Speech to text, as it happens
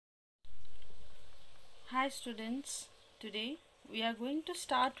Hi students, today we are going to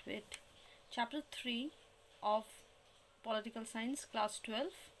start with chapter 3 of Political Science class 12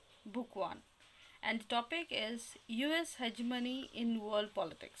 book 1, and the topic is US hegemony in world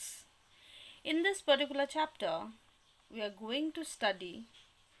politics. In this particular chapter we are going to study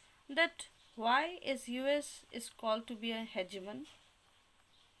that why is US is called to be a hegemon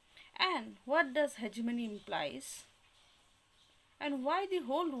and what does hegemony implies and why the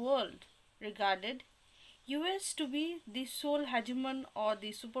whole world regarded US to be the sole hegemon or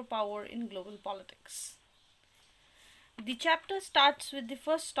the superpower in global politics. The chapter starts with the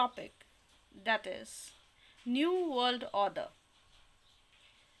first topic, that is New World Order.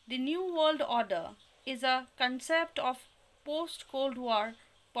 The New World Order is a concept of post-Cold War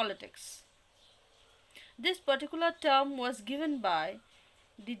politics. This particular term was given by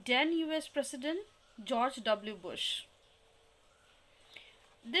the then US President George W. Bush.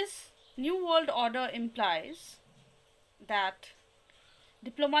 This New World Order implies that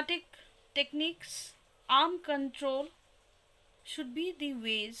diplomatic techniques, armed control should be the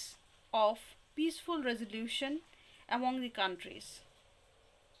ways of peaceful resolution among the countries.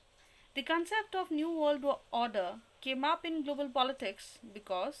 The concept of New World Order came up in global politics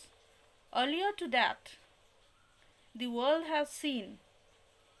because earlier to that, the world has seen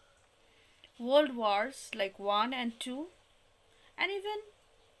world wars like 1 and 2 and even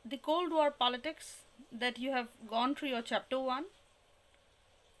the Cold War politics that you have gone through your chapter 1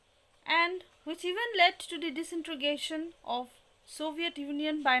 and which even led to the disintegration of Soviet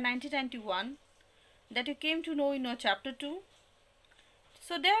Union by 1991 that you came to know in your chapter 2.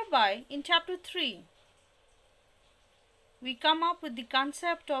 So thereby in chapter 3 we come up with the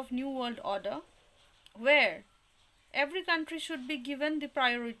concept of New World Order where every country should be given the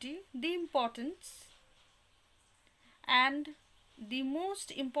priority, the importance, and the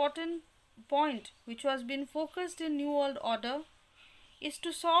most important point which was being focused in New World Order is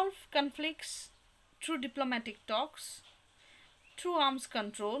to solve conflicts through diplomatic talks, through arms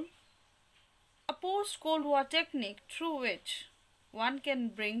control, a post-Cold War technique through which one can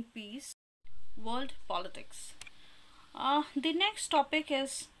bring peace. World politics. The next topic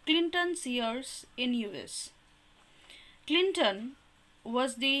is Clinton's years in US. Clinton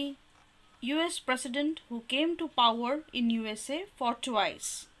was the US President who came to power in USA for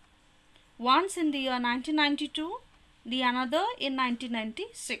twice. Once in the year 1992, the another in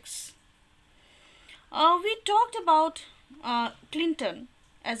 1996. We talked about Clinton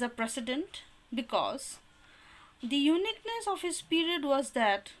as a president because the uniqueness of his period was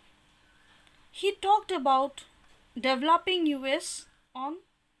that he talked about developing US on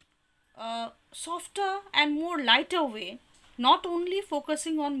a softer and more lighter way, not only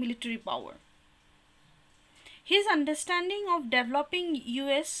focusing on military power. His understanding of developing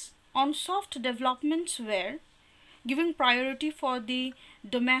US on soft developments were giving priority for the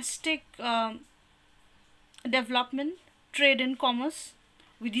domestic development, trade and commerce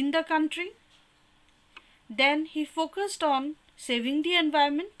within the country. Then he focused on saving the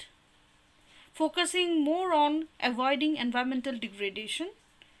environment, focusing more on avoiding environmental degradation,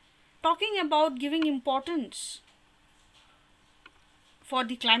 talking about giving importance for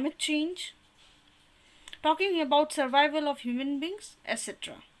the climate change, talking about survival of human beings,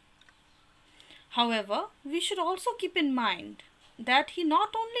 etc. However, we should also keep in mind that he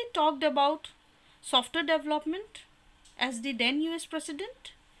not only talked about softer development as the then US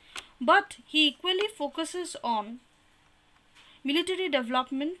President, but he equally focuses on military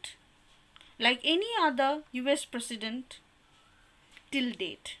development like any other US President till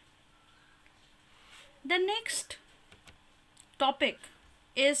date. The next topic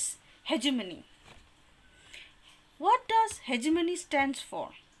is hegemony. What does hegemony stands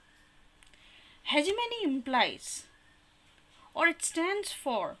for? Hegemony implies or it stands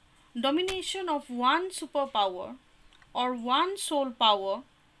for domination of one superpower or one sole power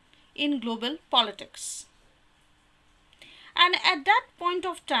in global politics. And at that point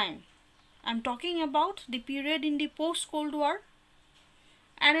of time, I am talking about the period in the post-Cold War,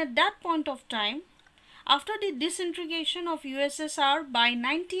 and at that point of time, after the disintegration of USSR by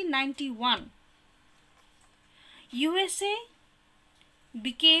 1991, USA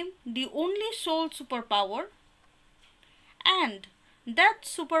became the only sole superpower, and that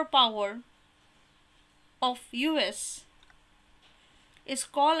superpower of US is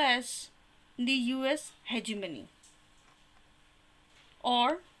called as the US hegemony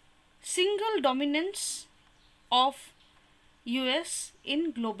or single dominance of US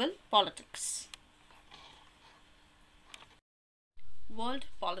in global politics. World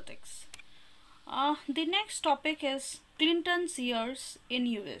politics. The next topic is Clinton's years in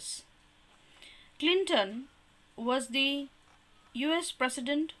US. Clinton was the US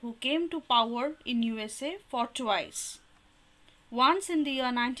president who came to power in USA for twice. Once in the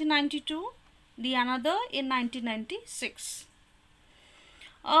year 1992, the another in 1996.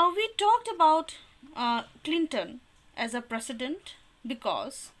 We talked about Clinton as a president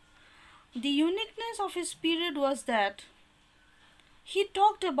because the uniqueness of his period was that he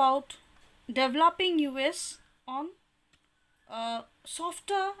talked about developing US on a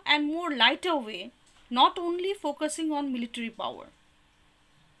softer and more lighter way, not only focusing on military power.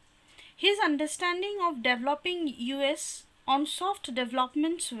 His understanding of developing US on soft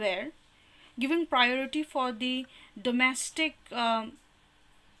developments were giving priority for the domestic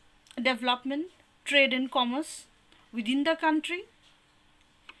development, trade and commerce within the country.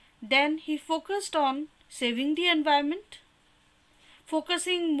 Then he focused on saving the environment,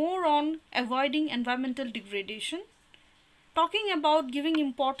 focusing more on avoiding environmental degradation, talking about giving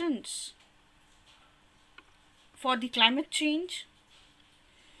importance for the climate change,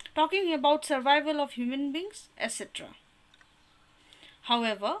 talking about survival of human beings, etc.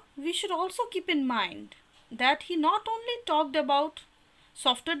 However, we should also keep in mind that he not only talked about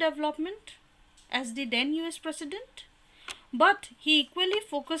softer development as the then US president, but he equally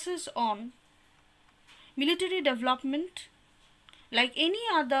focuses on military development like any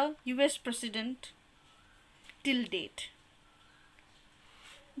other US president till date.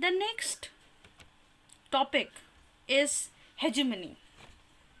 The next topic is hegemony.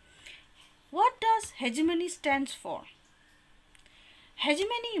 What does hegemony stands for?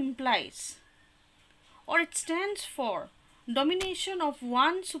 Hegemony implies, or it stands for, domination of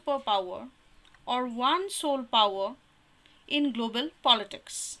one superpower or one sole power in global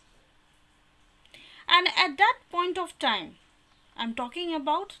politics. And at that point of time, I'm talking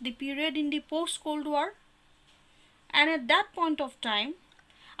about the period in the post-Cold War, and at that point of time,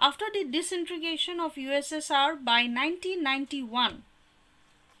 after the disintegration of USSR by 1991,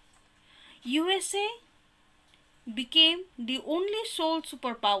 USA became the only sole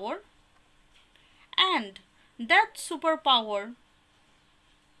superpower, and that superpower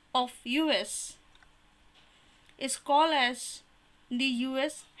of US is called as the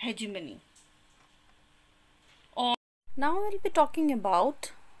US hegemony. Now we'll be talking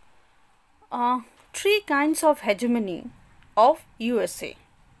about three kinds of hegemony of USA.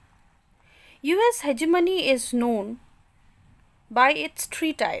 US hegemony is known by its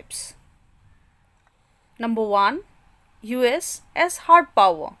three types. Number 1, US as hard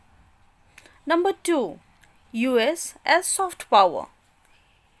power. Number 2, US as soft power.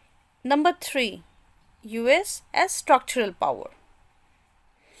 Number 3, US as structural power.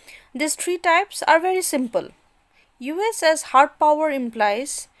 These three types are very simple. US as hard power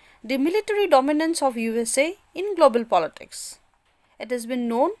implies the military dominance of USA in global politics. It has been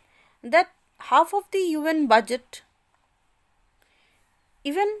known that half of the UN budget,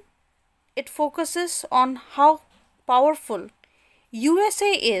 even it focuses on how powerful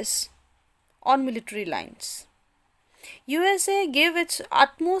USA is on military lines. USA gave its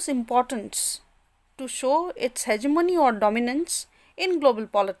utmost importance to show its hegemony or dominance in global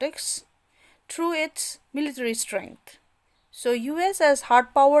politics through its military strength. So US as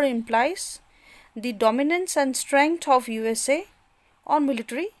hard power implies the dominance and strength of USA on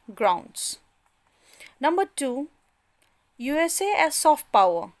military grounds. Number 2, USA as soft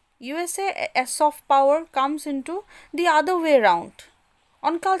power. USA as soft power comes into the other way around,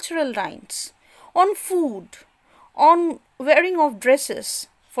 on cultural lines, on food, on wearing of dresses.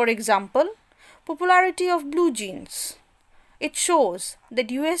 For example, popularity of blue jeans. It shows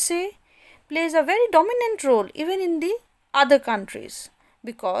that USA plays a very dominant role even in the other countries,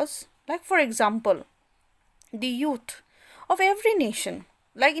 because, like for example, the youth of every nation,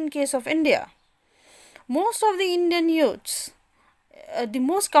 like in case of India, most of the Indian youths, the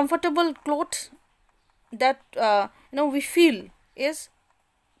most comfortable clothes that we feel is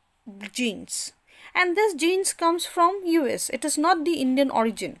jeans, and this jeans comes from US. It is not the Indian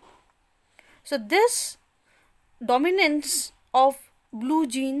origin. So this dominance of blue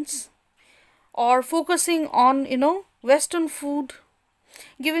jeans, or focusing on Western food,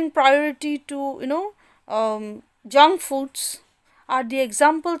 giving priority to junk foods, are the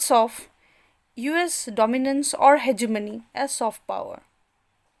examples of US dominance or hegemony as soft power.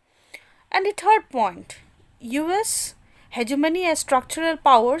 And the third point, US hegemony as structural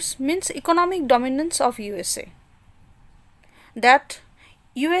powers means economic dominance of USA. That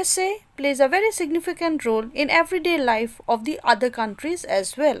USA plays a very significant role in everyday life of the other countries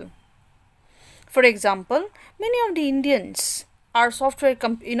as well. For example, many of the Indians are software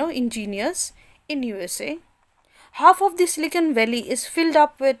engineers in USA. half of the Silicon Valley is filled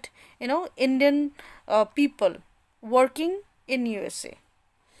up with, Indian people working in USA.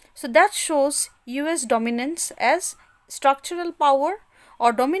 So that shows US dominance as structural power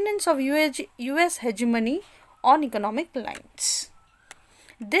or dominance of US hegemony on economic lines.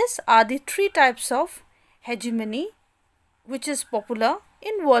 These are the three types of hegemony which is popular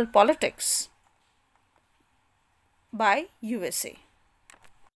in world politics by USA.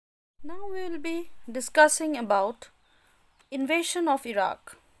 Now we will be discussing about invasion of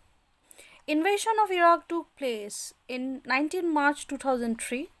Iraq. Invasion of Iraq took place in 19 March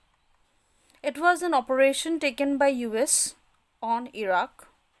 2003. It was an operation taken by US on Iraq.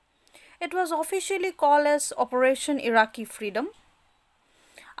 It was officially called as Operation Iraqi Freedom.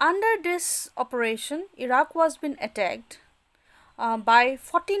 Under this operation, Iraq was being attacked by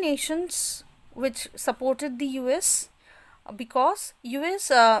 40 nations which supported the US, because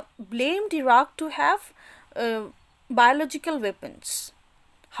US blamed Iraq to have biological weapons.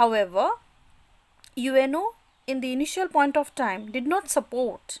 However, UNO in the initial point of time did not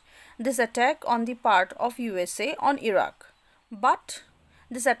support this attack on the part of USA on Iraq, but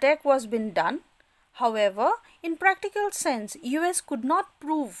this attack was being done. However, in practical sense, US could not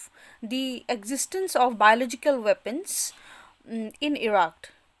prove the existence of biological weapons in Iraq.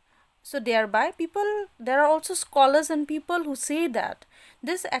 So thereby there are also scholars and people who say that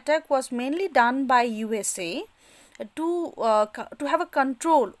this attack was mainly done by USA to have a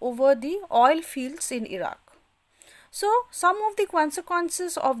control over the oil fields in Iraq. So some of the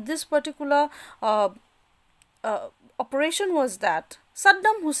consequences of this particular operation was that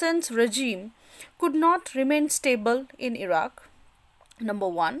Saddam Hussein's regime could not remain stable in Iraq, number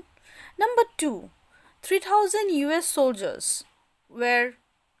one. Number two, 3,000 US soldiers were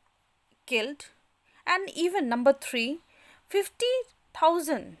killed, and even number three,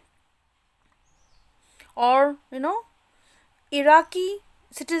 50,000 or Iraqi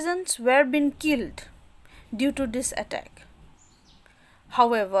citizens were being killed due to this attack.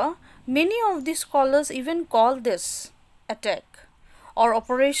 However, many of the scholars even call this attack or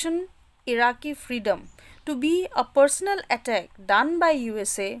Operation Iraqi Freedom to be a personal attack done by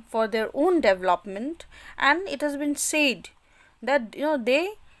USA for their own development, and it has been said that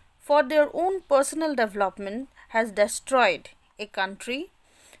they for their own personal development has destroyed a country,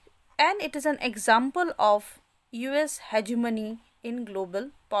 and it is an example of US hegemony in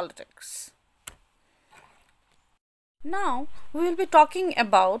global politics. Now we will be talking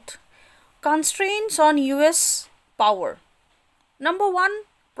about constraints on US power. Number one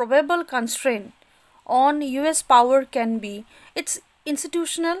probable constraint on US power can be its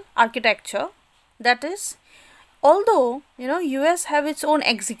institutional architecture. That is, although US have its own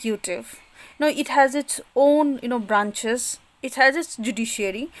executive, it has its own branches, it has its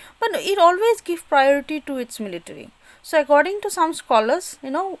judiciary, but it always gives priority to its military. So according to some scholars,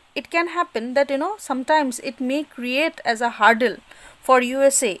 it can happen that sometimes it may create as a hurdle for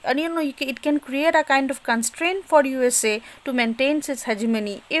USA, and it can create a kind of constraint for USA to maintain its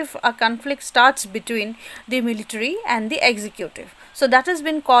hegemony if a conflict starts between the military and the executive. So that has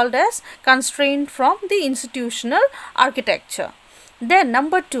been called as constraint from the institutional architecture. Then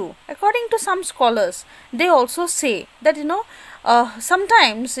number two, according to some scholars, they also say that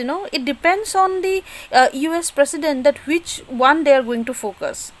sometimes it depends on the US president that which one they are going to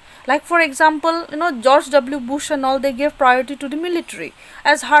focus. Like for example, George W. Bush and all, they gave priority to the military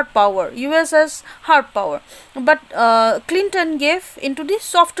as hard power, US as hard power, but Clinton gave into the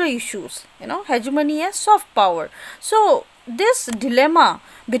softer issues, hegemony as soft power. So this dilemma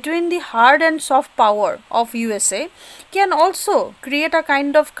between the hard and soft power of USA can also create a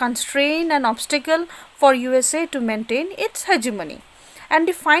kind of constraint and obstacle for USA to maintain its hegemony. And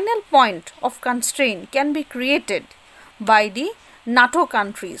the final point of constraint can be created by the NATO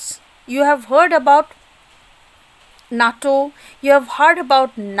countries. You have heard about NATO, you have heard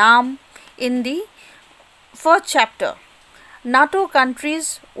about NAM in the first chapter. NATO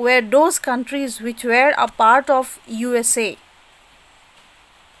countries were those countries which were a part of USA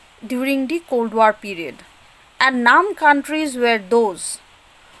during the Cold War period, and NAM countries were those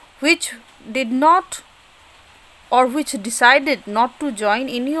which did not or which decided not to join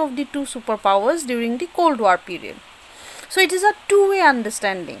any of the two superpowers during the Cold War period. So it is a two-way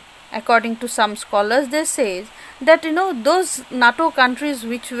understanding. According to some scholars, they say that those NATO countries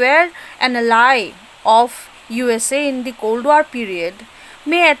which were an ally of USA in the Cold War period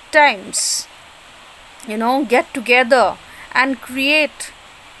may at times get together and create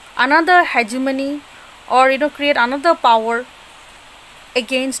another hegemony or create another power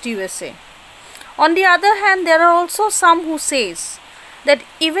against USA. On the other hand, there are also some who says that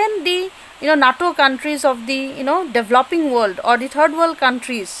even the NATO countries of the developing world or the third world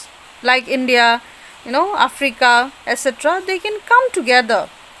countries like India, Africa, etc., they can come together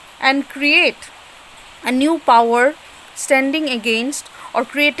and create a new power standing against or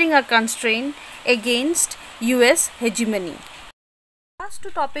creating a constraint against US hegemony. The last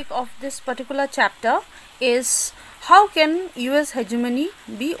topic of this particular chapter is how can US hegemony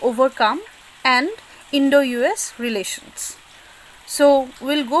be overcome and Indo-US relations. So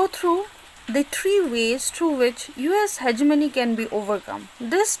we'll go through the three ways through which US hegemony can be overcome.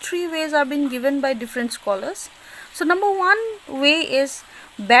 These three ways are being given by different scholars. So number one way is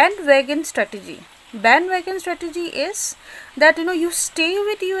bandwagon strategy. Bandwagon strategy is that you stay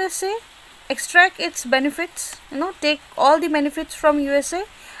with USA, extract its benefits, take all the benefits from USA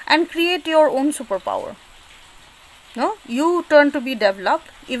and create your own superpower. You turn to be developed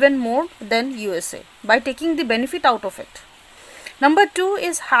even more than USA by taking the benefit out of it. Number two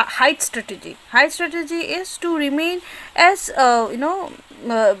is height strategy. Height strategy is to remain as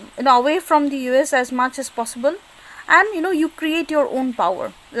away from the US as much as possible, and you create your own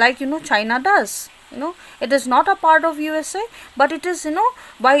power like China does. It is not a part of USA, but it is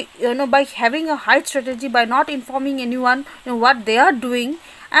by having a height strategy, by not informing anyone what they are doing,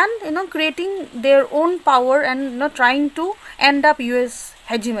 and creating their own power and trying to end up US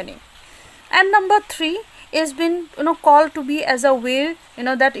hegemony. And number three is been called to be as a way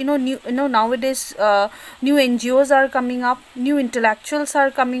that nowadays new NGOs are coming up, new intellectuals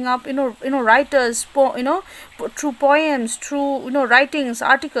are coming up, writers through poems, through writings,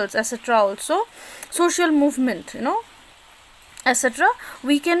 articles, etc., also social movement, etc.,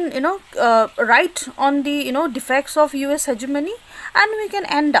 we can write on the defects of US hegemony, and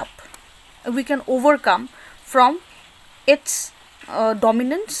we can overcome from its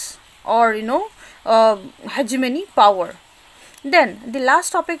dominance or hegemony power. Then the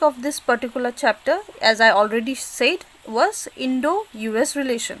last topic of this particular chapter, as I already said, was Indo-US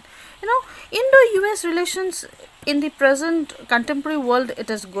relation. Indo-US relations in the present contemporary world, it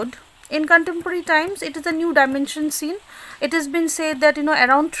is good. In contemporary times, it is a new dimension seen. It has been said that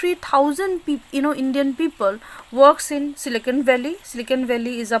around 3,000 Indian people works in Silicon Valley. Silicon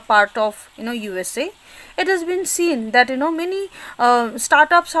Valley is a part of USA. It has been seen that many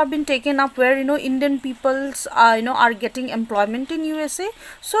startups have been taken up where Indian peoples are getting employment in USA.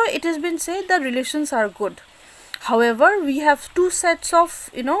 So it has been said the relations are good. However, we have two sets of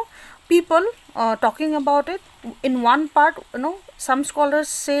people talking about it. In one part, some scholars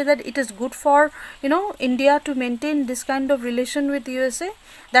say that it is good for India to maintain this kind of relation with USA.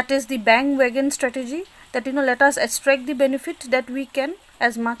 That is the bandwagon strategy, that let us extract the benefit that we can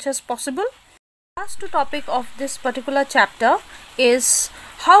as much as possible. Last topic of this particular chapter is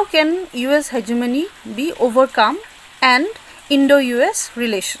how can US hegemony be overcome and Indo-US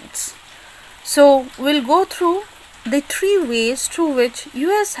relations. So we'll go through the three ways through which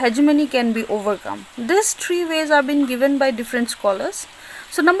US hegemony can be overcome. These three ways are being given by different scholars.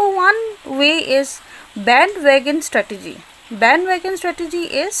 So number one way is bandwagon strategy. Bandwagon strategy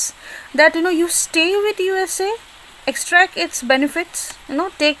is that you stay with USA, extract its benefits,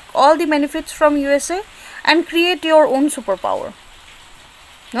 take all the benefits from USA and create your own superpower.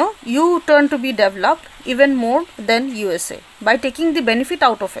 You turn to be developed even more than USA by taking the benefit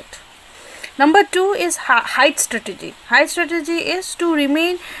out of it. Number two is height strategy. Height strategy is to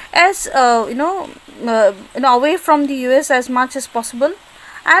remain as away from the US as much as possible,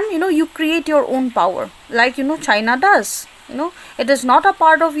 and you create your own power like China does. It is not a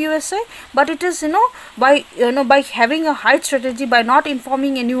part of USA, but it is by having a height strategy, by not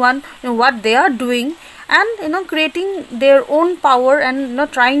informing anyone what they are doing, and creating their own power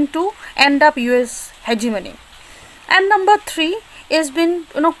and trying to end up US hegemony. And number three is been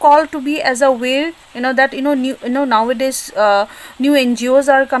called to be as a way that nowadays new NGOs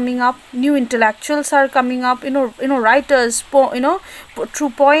are coming up, new intellectuals are coming up, writers through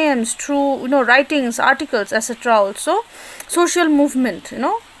poems, through writings, articles, etc., also social movement,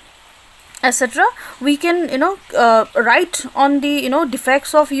 etc., we can write on the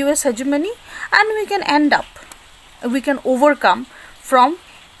defects of US hegemony, and we can overcome from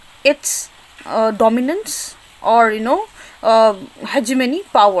its dominance or hegemony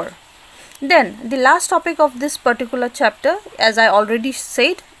power. Then the last topic of this particular chapter, as I already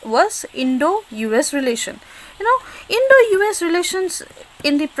said, was Indo-US relation. Indo-US relations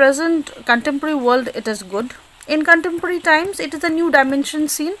in the present contemporary world, it is good. In contemporary times, it is a new dimension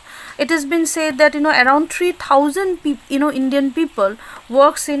seen. it has been said that around 3,000 Indian people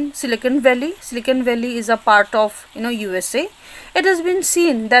works in Silicon Valley. Silicon Valley is a part of USA. It has been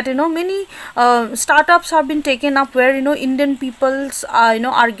seen that many startups have been taken up where Indian peoples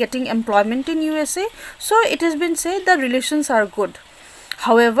are getting employment in USA. So it has been said the relations are good.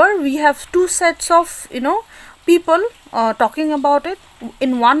 However, we have two sets of people talking about it.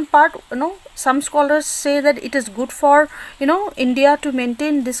 In one part, some scholars say that it is good for India to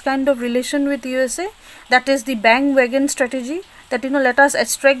maintain this kind of relation with USA. That is the bandwagon strategy, that let us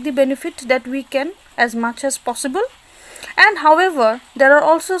extract the benefit that we can as much as possible. And however, there are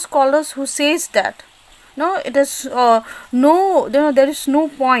also scholars who says that it is there is no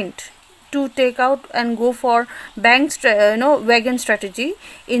point to take out and go for wagon strategy.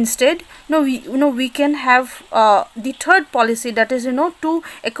 Instead, we can have the third policy, that is to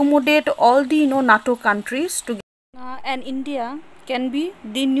accommodate all the NATO countries together, and India can be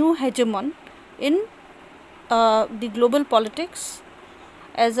the new hegemon in the global politics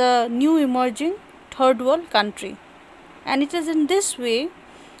as a new emerging third world country. And it is in this way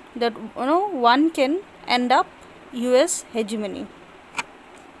that one can end up US hegemony.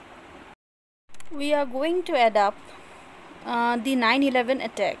 We are going to add up the 9/11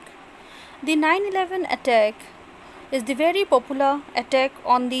 attack. The 9/11 attack is the very popular attack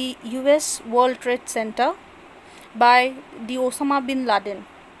on the US World Trade Center by the Osama bin Laden.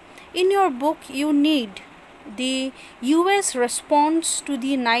 In your book, you need the US response to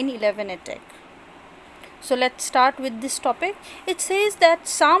the 9/11 attack. So let's start with this topic. It says that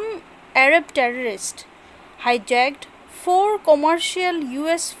some Arab terrorists hijacked 4 commercial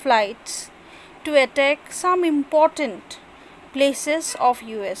US flights to attack some important places of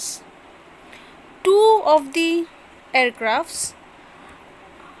US. 2 of the aircrafts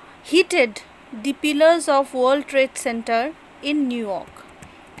hit the pillars of World Trade Center in New York,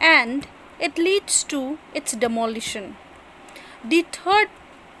 and it leads to its demolition. The 3rd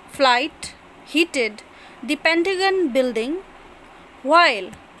flight hit the Pentagon building,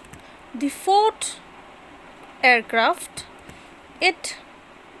 while the 4th aircraft, it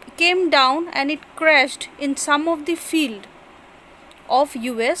came down and it crashed in some of the field of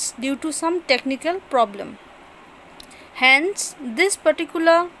US due to some technical problem. Hence, this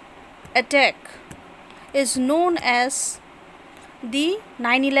particular attack is known as the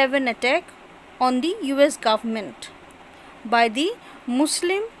 9/11 attack on the US government by the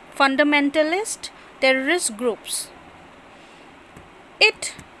Muslim fundamentalist terrorist groups.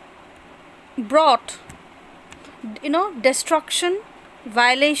 It brought destruction,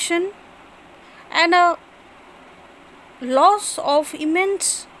 violation, and a loss of immense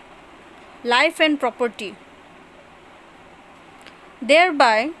life and property.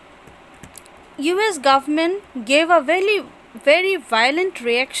 Thereby, US government gave a very violent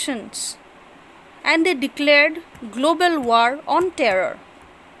reactions, and they declared global war on terror.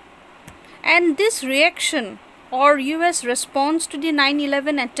 And this reaction or US response to the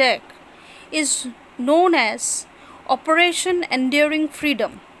 9/11 attack is known as Operation Enduring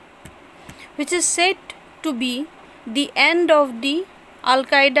Freedom, which is said to be the end of the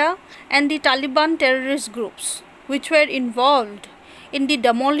Al-Qaeda and the Taliban terrorist groups, which were involved in the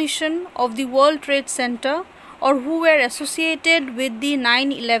demolition of the World Trade Center or who were associated with the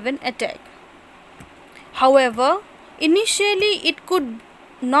 9/11 attack. However, initially it could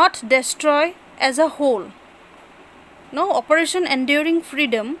not destroy as a whole. Operation Enduring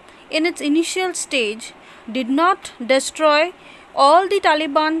Freedom in its initial stage did not destroy all the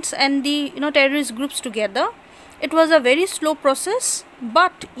Talibans and the terrorist groups together. It was a very slow process,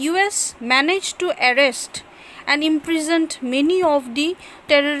 but US managed to arrest and imprisoned many of the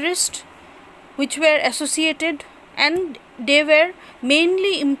terrorists which were associated, and they were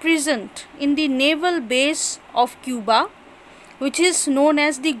mainly imprisoned in the naval base of Cuba, which is known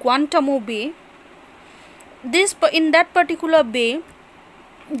as the Guantanamo Bay. In that particular bay,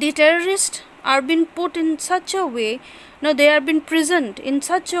 the terrorists are being put in such a way, they are being imprisoned in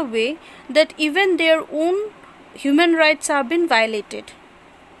such a way that even their own human rights have been violated.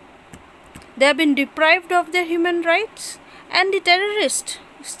 They have been deprived of their human rights, and the terrorists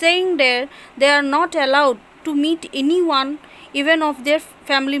staying there, they are not allowed to meet anyone, even of their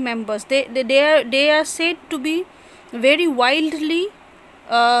family members. They are said to be very wildly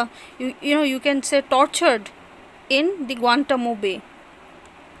you can say tortured in the Guantanamo Bay,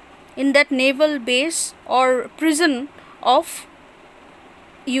 in that naval base or prison of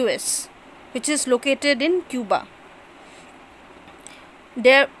US, which is located in Cuba.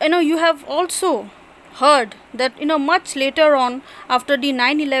 There, you have also heard that much later on, after the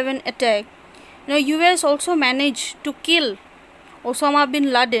 9/11 attack, US also managed to kill Osama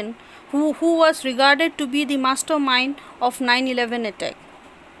bin Laden who was regarded to be the mastermind of 9/11 attack.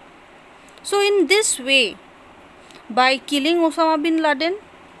 So in this way, by killing Osama bin Laden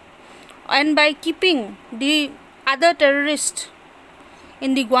and by keeping the other terrorists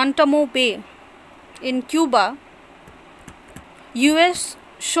in the Guantanamo Bay in Cuba, US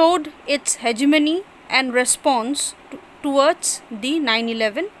showed its hegemony and response towards the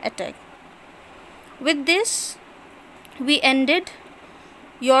 9/11 attack. With this, we ended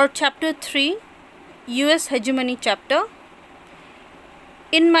your chapter 3, US hegemony chapter.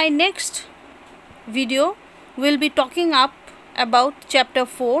 In my next video, we'll be talking up about chapter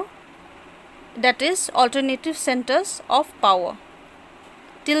 4, that is alternative centers of power.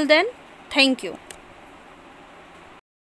 Till then, thank you.